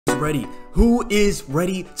ready? Who is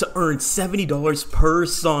ready to earn $70 per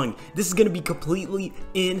song? This is gonna be completely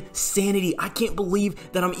insanity. I can't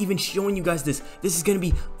believe that I'm even showing you guys this. This is gonna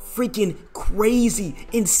be freaking crazy,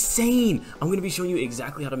 insane. I'm gonna be showing you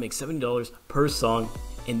exactly how to make $70 per song.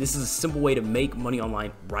 And this is a simple way to make money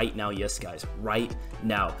online right now. Yes, guys, right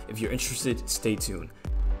now. If you're interested, stay tuned.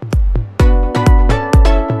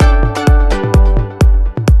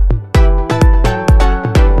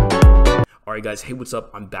 Alright guys, hey, what's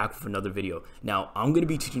up? I'm back with another video. Now, I'm going to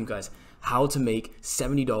be teaching you guys how to make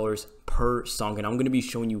 $70 per song, and I'm going to be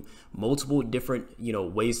showing you multiple different,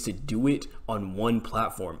 ways to do it on one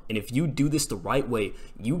platform. And if you do this the right way,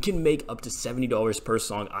 you can make up to $70 per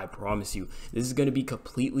song, I promise you. This is going to be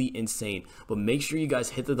completely insane. But make sure you guys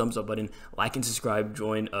hit the thumbs up button, like and subscribe,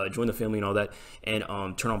 join the family and all that, and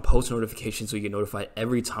turn on post notifications so you get notified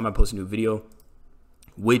every time I post a new video,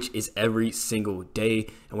 which is every single day.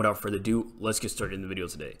 And without further ado, let's get started in the video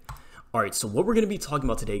today. All right, so what we're going to be talking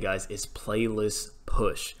about today, guys, is Playlist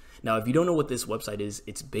Push. Now, if you don't know what this website is,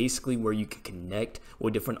 it's basically where you can connect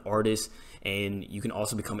with different artists, and you can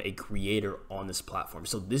also become a creator on this platform.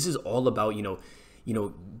 So this is all about,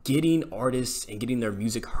 getting artists and getting their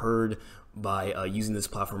music heard by using this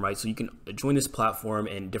platform, right? So you can join this platform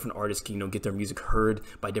and different artists can, get their music heard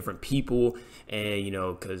by different people, and,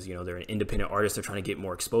 because, they're an independent artist, they're trying to get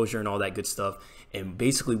more exposure and all that good stuff. And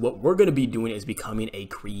basically what we're going to be doing is becoming a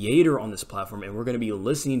creator on this platform, and we're going to be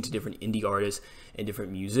listening to different indie artists and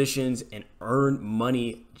different musicians and earn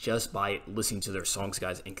money just by listening to their songs,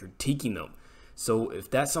 guys, and critiquing them. So if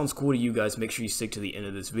that sounds cool to you guys, make sure you stick to the end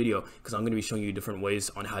of this video, because I'm going to be showing you different ways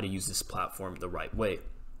on how to use this platform the right way.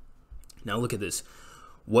 Now look at this,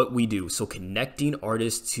 what we do. So connecting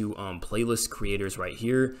artists to playlist creators right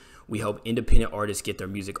here. We help independent artists get their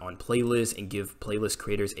music on playlists and give playlist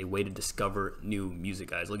creators a way to discover new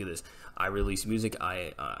music, guys. Look at this. I release music.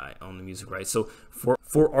 I own the music, right? So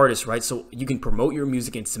for artists, right? So you can promote your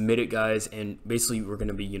music and submit it, guys. And basically we're going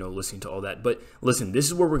to be, listening to all that. But listen, this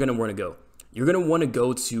is where we're going to want to go. You're going to want to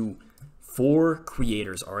go to For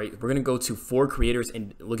Creators. All right, we're gonna go to For Creators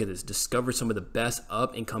and look at this, discover some of the best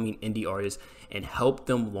up and coming indie artists and help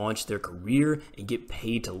them launch their career and get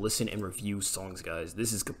paid to listen and review songs, guys.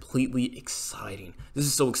 This is completely exciting. This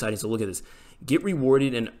is so exciting. So look at this, get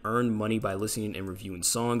rewarded and earn money by listening and reviewing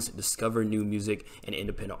songs, discover new music and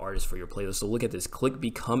independent artists for your playlist. So look at this, click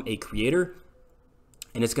become a creator,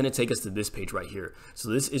 and it's going to take us to this page right here. So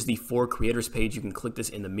this is the For Creators page. You can click this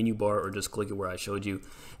in the menu bar or just click it where I showed you.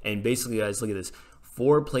 And basically, guys, look at this.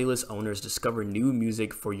 For playlist owners, discover new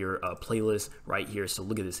music for your playlist right here. So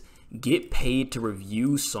look at this. Get paid to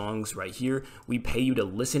review songs right here. We pay you to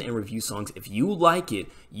listen and review songs. If you like it,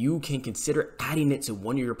 you can consider adding it to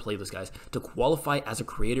one of your playlists, guys. To qualify as a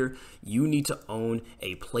creator, you need to own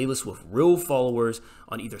a playlist with real followers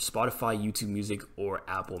on either Spotify, YouTube Music, or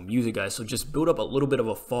Apple Music, guys. So just build up a little bit of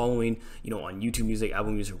a following, on YouTube Music,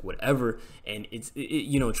 Apple Music, whatever. And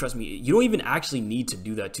trust me, you don't even actually need to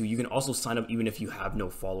do that too. You can also sign up even if you have no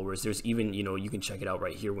followers. There's even, you can check it out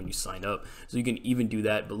right here when you sign up. So you can even do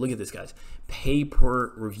that. But look at this, guys, pay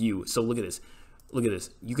per review. So look at this. Look at this.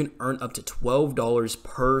 You can earn up to $12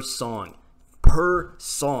 per song. Per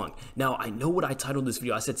song. Now, I know what I titled this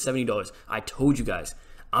video. I said $70. I told you guys.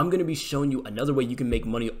 I'm going to be showing you another way you can make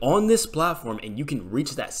money on this platform, and you can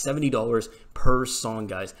reach that $70 per song,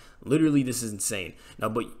 guys. Literally, this is insane. Now,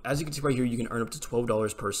 but as you can see right here, you can earn up to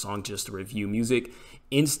 $12 per song just to review music.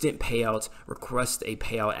 Instant payouts. Request a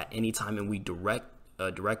payout at any time, and we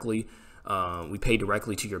we pay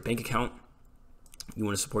directly to your bank account. You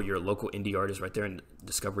want to support your local indie artist right there and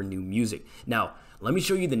discover new music. Now, let me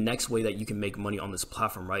show you the next way that you can make money on this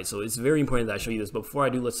platform, right? So it's very important that I show you this. But before I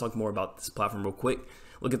do, let's talk more about this platform real quick.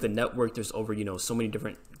 Look at the network. There's over, so many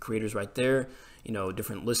different creators right there,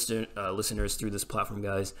 different listeners through this platform,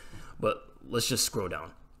 guys. But let's just scroll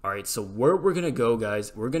down. All right, so where we're going to go,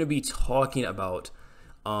 guys, we're going to be talking about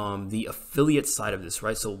the affiliate side of this,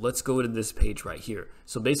 right? So let's go to this page right here.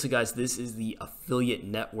 So basically, guys, this is the affiliate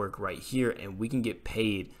network right here, and we can get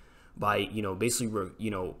paid by,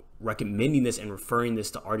 recommending this and referring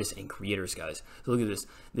this to artists and creators, guys. So look at this.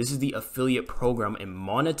 This is the affiliate program and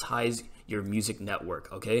monetize your music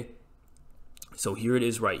network, okay? So here it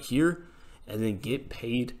is right here, and then get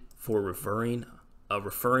paid for referring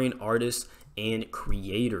artists and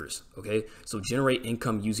creators, okay? So generate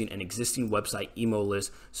income using an existing website, email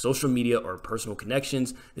list, social media, or personal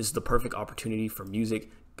connections. This is the perfect opportunity for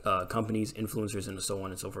music companies, influencers, and so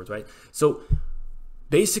on and so forth, right? So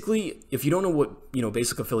Basically, if you don't know what, you know,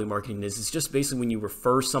 basic affiliate marketing is, it's just basically when you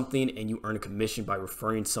refer something and you earn a commission by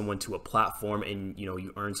referring someone to a platform, and, you know,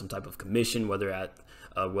 you earn some type of commission, whether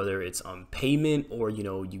it's payment, or, you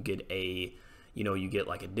know, you get a, you know, you get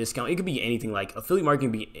like a discount. It could be anything. Like affiliate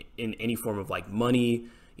marketing can be in any form of like money,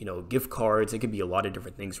 you know, gift cards. It could be a lot of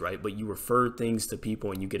different things, right? But you refer things to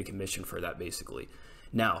people and you get a commission for that, basically.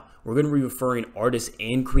 Now, we're going to be referring artists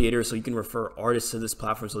and creators, so you can refer artists to this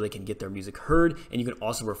platform so they can get their music heard, and you can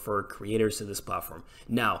also refer creators to this platform.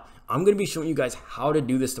 Now, I'm going to be showing you guys how to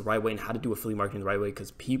do this the right way and how to do affiliate marketing the right way,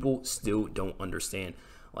 because people still don't understand.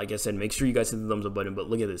 Like I said, make sure you guys hit the thumbs up button, but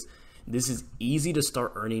look at this. This is easy to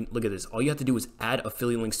start earning. Look at this. All you have to do is add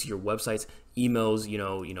affiliate links to your websites, emails, you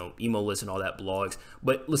know, email lists and all that, blogs.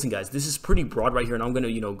 But listen, guys, this is pretty broad right here, and I'm going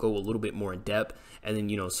to, you know, go a little bit more in depth, and then,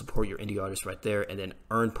 you know, support your indie artist right there, and then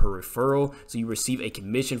earn per referral. So you receive a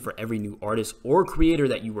commission for every new artist or creator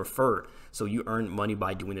that you refer. So you earn money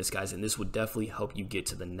by doing this, guys, and this will definitely help you get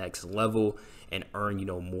to the next level and earn, you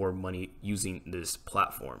know, more money using this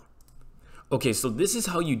platform. Okay, so this is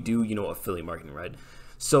how you do, you know, affiliate marketing, right?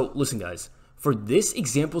 So listen, guys, for this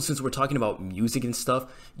example, since we're talking about music and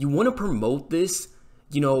stuff, you want to promote this,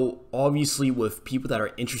 you know, obviously with people that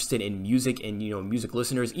are interested in music and, you know, music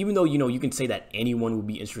listeners, even though, you know, you can say that anyone will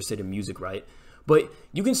be interested in music, right? But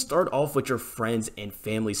you can start off with your friends and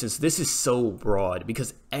family, since this is so broad,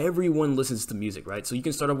 because everyone listens to music, right? So you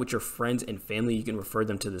can start off with your friends and family. You can refer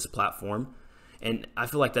them to this platform. And I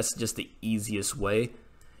feel like that's just the easiest way.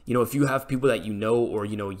 You know, if you have people that you know, or,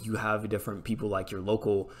 you know, you have different people like your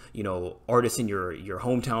local, you know, artists in your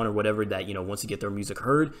hometown or whatever that, you know, wants to get their music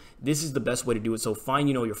heard, this is the best way to do it. So find,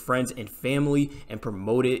 you know, your friends and family and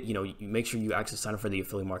promote it. You know, you make sure you actually sign up for the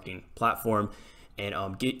affiliate marketing platform,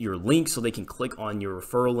 and get your link so they can click on your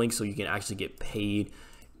referral link so you can actually get paid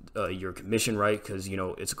your commission, right? Because, you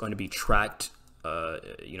know, it's going to be tracked.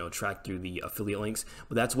 You know, tracked through the affiliate links.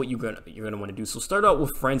 But that's what you're gonna want to do. So start out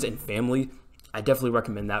with friends and family. I definitely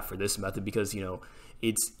recommend that for this method, because, you know,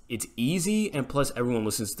 it's easy, and plus everyone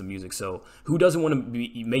listens to music. So who doesn't want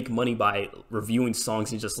to make money by reviewing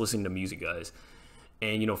songs and just listening to music, guys?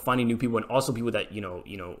 And, you know, finding new people, and also people that, you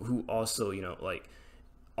know, who also, you know, like,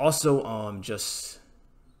 also just,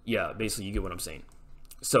 yeah, basically you get what I'm saying.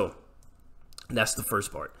 So that's the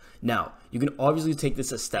first part. Now, you can obviously take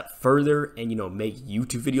this a step further and, you know, make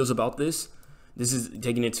YouTube videos about this. This is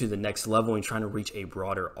taking it to the next level and trying to reach a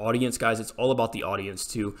broader audience, guys. It's all about the audience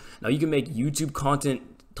too. Now, you can make YouTube content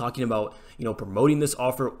talking about, you know, promoting this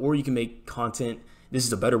offer, or you can make content. This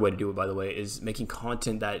is a better way to do it, by the way, is making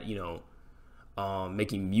content that, you know,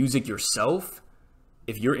 making music yourself.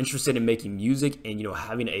 If you're interested in making music and, you know,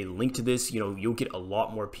 having a link to this, you know, you'll get a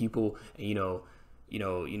lot more people, and, you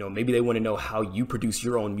know, maybe they want to know how you produce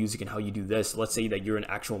your own music and how you do this. Let's say that you're an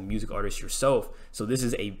actual music artist yourself. So this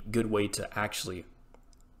is a good way to actually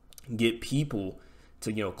get people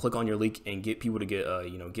to, you know, click on your link and get people to get,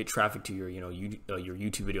 you know, get traffic to your, you know, your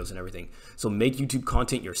YouTube videos and everything. So make YouTube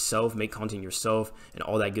content yourself, make content yourself, and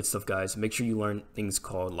all that good stuff, guys. Make sure you learn things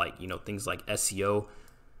called, like, you know, things like SEO,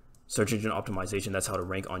 search engine optimization. That's how to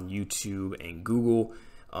rank on YouTube and Google.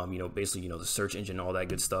 You know, basically, you know, the search engine, all that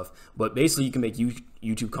good stuff. But basically, you can make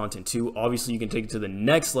YouTube content too. Obviously, you can take it to the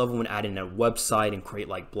next level and add in a website and create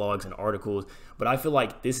like blogs and articles. But I feel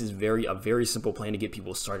like this is a very simple plan to get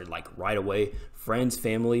people started, like right away. Friends,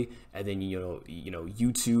 family, and then, you know,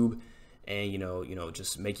 YouTube, and, you know,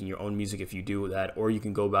 just making your own music if you do that. Or you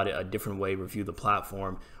can go about it a different way, review the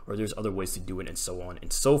platform, or there's other ways to do it, and so on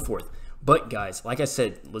and so forth. But guys, like I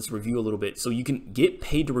said, let's review a little bit. So you can get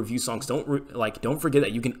paid to review songs. Don't forget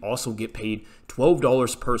that you can also get paid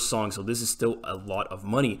 $12 per song. So this is still a lot of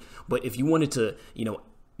money. But if you wanted to, you know,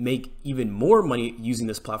 make even more money using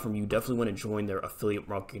this platform, you definitely want to join their affiliate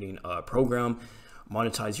marketing program.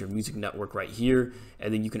 Monetize your music network right here,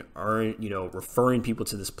 and then you can earn, you know, referring people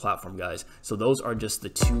to this platform, guys. So those are just the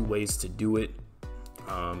 2 ways to do it.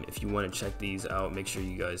 If you want to check these out, make sure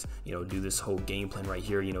you guys, you know, do this whole game plan right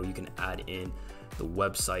here. You know, you can add in the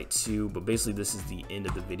website too. But basically, this is the end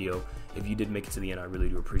of the video. If you did make it to the end, I really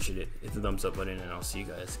do appreciate it. Hit the thumbs up button, and I'll see you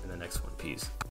guys in the next one. Peace.